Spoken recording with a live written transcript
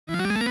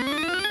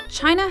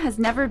China has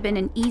never been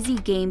an easy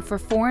game for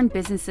foreign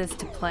businesses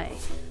to play.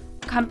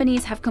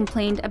 Companies have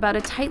complained about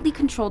a tightly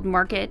controlled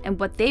market and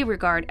what they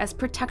regard as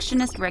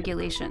protectionist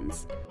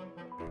regulations.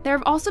 There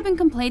have also been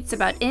complaints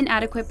about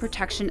inadequate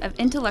protection of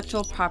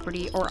intellectual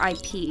property, or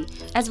IP,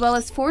 as well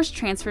as forced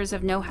transfers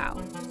of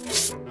know-how.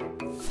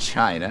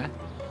 China,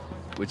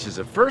 which is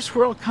a first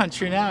world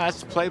country now, has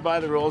to play by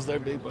the rules.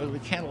 We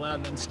can't allow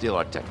them to steal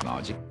our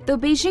technology. Though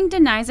Beijing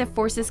denies it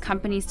forces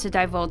companies to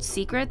divulge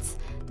secrets,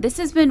 this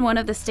has been one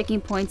of the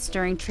sticking points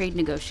during trade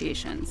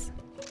negotiations.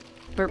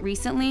 But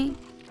recently,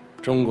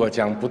 中国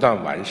将不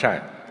断完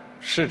善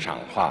市场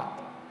化、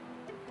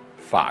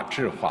法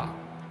治化、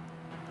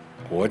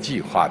国际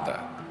化的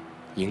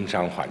营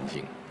商环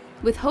境。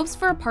 with hopes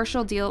for a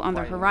partial deal on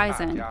the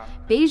horizon,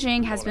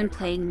 Beijing has been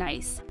playing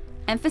nice,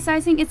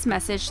 emphasizing its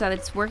message that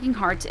it's working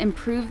hard to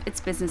improve its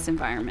business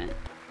environment.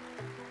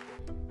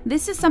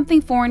 This is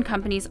something foreign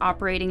companies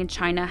operating in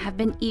China have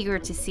been eager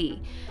to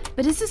see,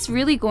 but is this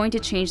really going to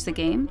change the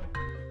game?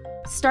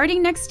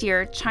 Starting next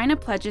year, China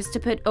pledges to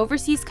put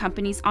overseas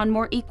companies on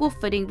more equal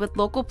footing with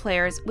local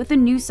players with a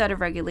new set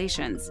of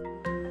regulations.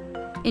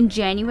 In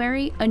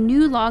January, a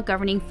new law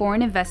governing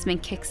foreign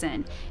investment kicks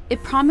in.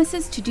 It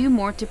promises to do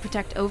more to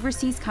protect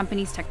overseas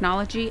companies'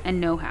 technology and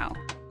know-how.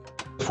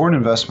 The foreign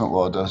investment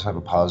law does have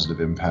a positive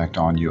impact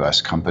on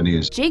U.S.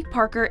 companies. Jake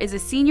Parker is a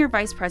senior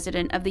vice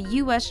president of the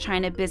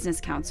U.S.-China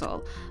Business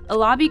Council, a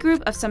lobby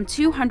group of some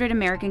 200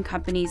 American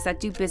companies that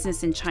do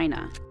business in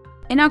China.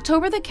 In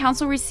October, the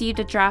council received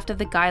a draft of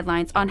the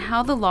guidelines on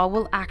how the law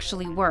will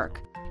actually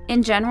work.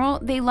 In general,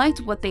 they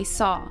liked what they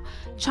saw.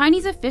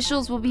 Chinese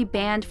officials will be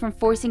banned from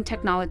forcing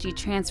technology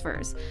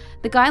transfers.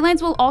 The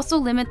guidelines will also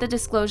limit the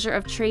disclosure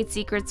of trade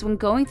secrets when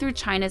going through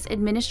China's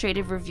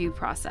administrative review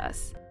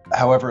process.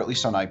 However, at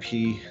least on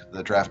IP,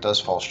 the draft does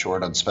fall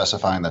short on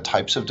specifying the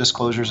types of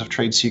disclosures of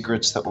trade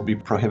secrets that will be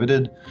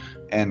prohibited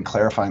and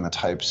clarifying the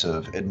types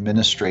of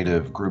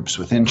administrative groups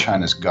within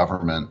China's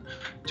government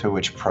to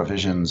which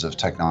provisions of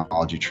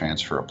technology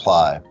transfer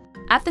apply.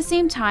 At the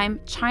same time,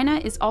 China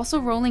is also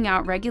rolling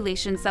out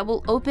regulations that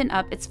will open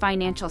up its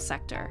financial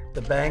sector.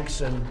 The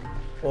banks and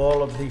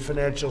all of the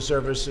financial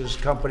services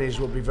companies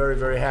will be very,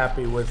 very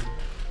happy with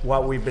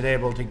what we've been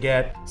able to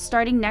get.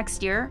 Starting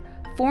next year,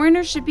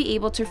 foreigners should be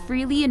able to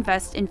freely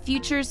invest in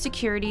futures,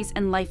 securities,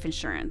 and life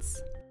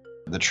insurance.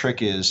 The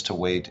trick is to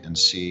wait and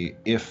see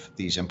if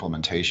these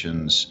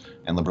implementations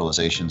and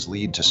liberalizations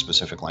lead to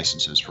specific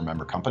licenses for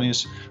member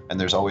companies, and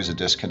there's always a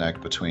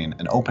disconnect between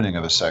an opening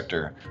of a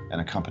sector and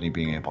a company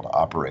being able to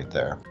operate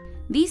there.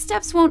 These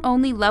steps won't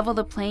only level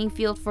the playing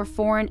field for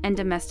foreign and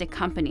domestic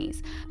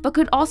companies, but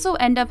could also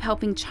end up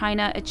helping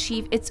China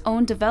achieve its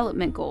own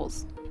development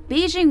goals.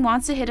 Beijing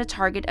wants to hit a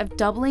target of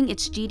doubling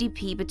its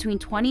GDP between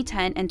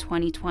 2010 and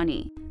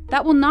 2020.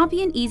 That will not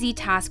be an easy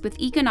task with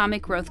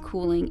economic growth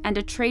cooling and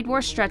a trade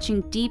war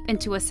stretching deep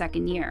into a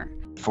second year.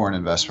 Foreign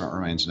investment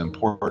remains an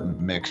important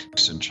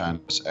mix in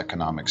China's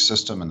economic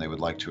system, and they would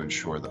like to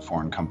ensure that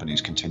foreign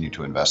companies continue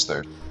to invest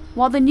there.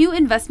 While the new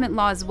investment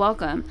law is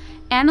welcome,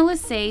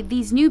 analysts say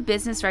these new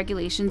business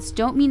regulations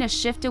don't mean a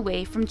shift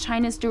away from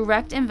China's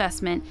direct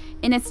investment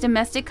in its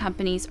domestic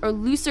companies or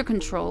looser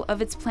control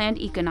of its planned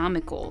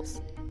economic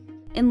goals.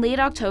 In late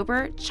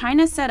October,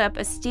 China set up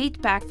a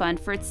state-backed fund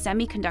for its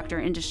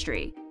semiconductor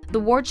industry. The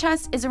war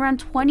chest is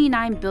around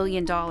 $29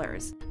 billion.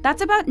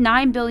 That's about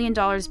 $9 billion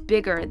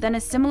bigger than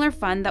a similar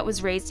fund that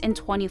was raised in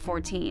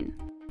 2014.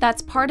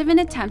 That's part of an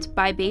attempt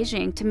by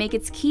Beijing to make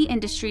its key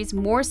industries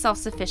more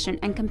self-sufficient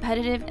and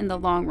competitive in the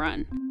long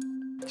run.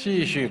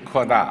 继续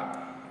扩大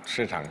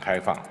市场开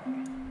放。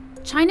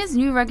 China's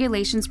new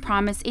regulations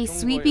promise a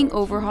sweeping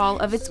overhaul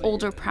of its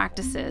older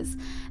practices,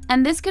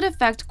 and this could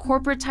affect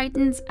corporate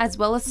titans as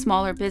well as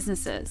smaller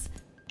businesses.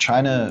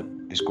 China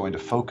is going to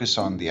focus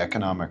on the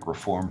economic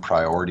reform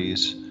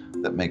priorities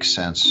that make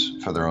sense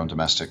for their own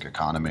domestic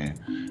economy.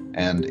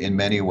 And in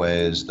many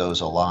ways,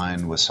 those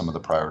align with some of the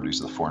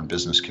priorities of the foreign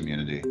business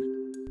community.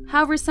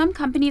 However, some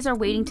companies are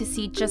waiting to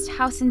see just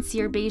how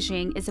sincere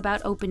Beijing is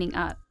about opening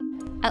up.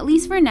 At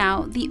least for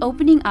now, the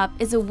opening up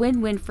is a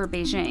win-win for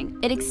Beijing.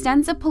 It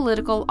extends a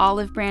political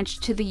olive branch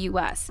to the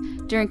US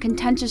during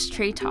contentious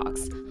trade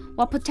talks,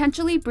 while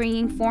potentially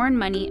bringing foreign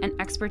money and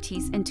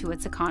expertise into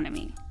its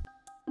economy.